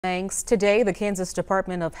Thanks. Today, the Kansas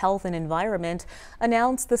Department of Health and Environment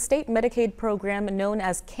announced the state Medicaid program known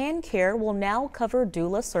as KanCare will now cover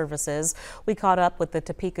doula services. We caught up with the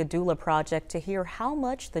Topeka Doula Project to hear how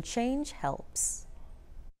much the change helps.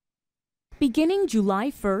 Beginning July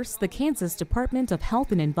 1st, the Kansas Department of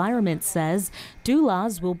Health and Environment says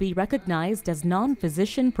doulas will be recognized as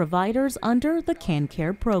non-physician providers under the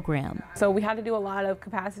KanCare program. So we had to do a lot of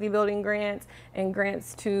capacity building grants and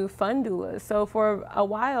grants to fund doulas. So for a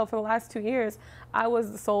while, for the last 2 years, I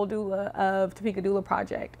was the sole doula of Topeka Doula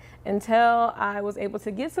Project until I was able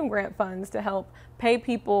to get some grant funds to help pay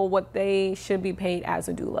people what they should be paid as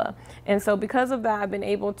a doula. And so because of that, I've been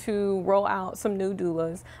able to roll out some new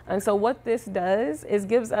doulas. And so what this does is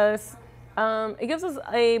gives us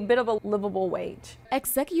a bit of a livable wage.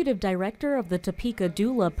 Executive Director of the Topeka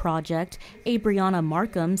Doula Project, Abriana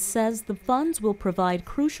Markham, says the funds will provide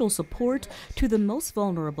crucial support to the most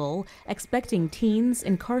vulnerable, expecting teens,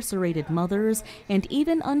 incarcerated mothers, and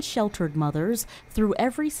even unsheltered mothers through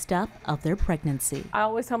every step of their pregnancy. I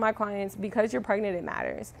always tell my clients, because you're pregnant, it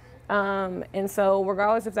matters. And so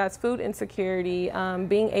regardless if that's food insecurity,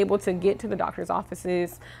 being able to get to the doctor's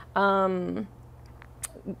offices,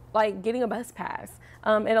 like getting a bus pass.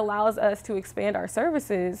 It allows us to expand our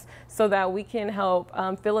services so that we can help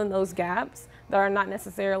fill in those gaps that are not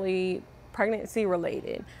necessarily pregnancy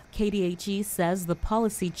related. KDHE says the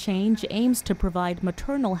policy change aims to provide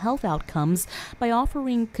maternal health outcomes by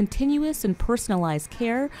offering continuous and personalized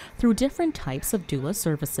care through different types of doula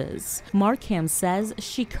services. Markham says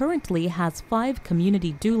she currently has 5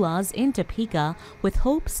 community doulas in Topeka with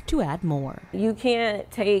hopes to add more. You can't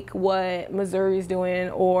take what Missouri's doing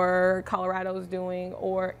or Colorado's doing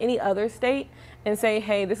or any other state and say,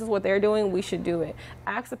 hey, this is what they're doing, we should do it.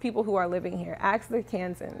 Ask the people who are living here, ask the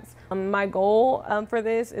Kansans. My goal for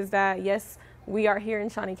this is that, yes, we are here in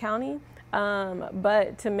Shawnee County,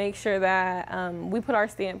 but to make sure that we put our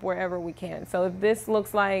stamp wherever we can. So if this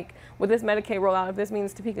looks like, with this Medicaid rollout, if this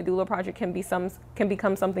means Topeka Doula Project can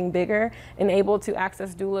become something bigger and able to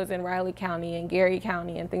access doulas in Riley County and Gary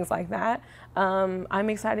County and things like that, I'm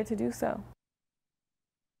excited to do so.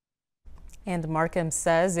 And Markham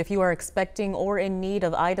says if you are expecting or in need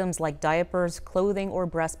of items like diapers, clothing, or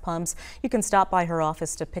breast pumps, you can stop by her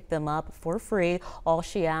office to pick them up for free. All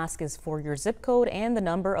she asks is for your zip code and the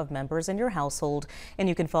number of members in your household. And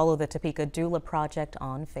you can follow the Topeka Doula Project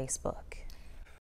on Facebook.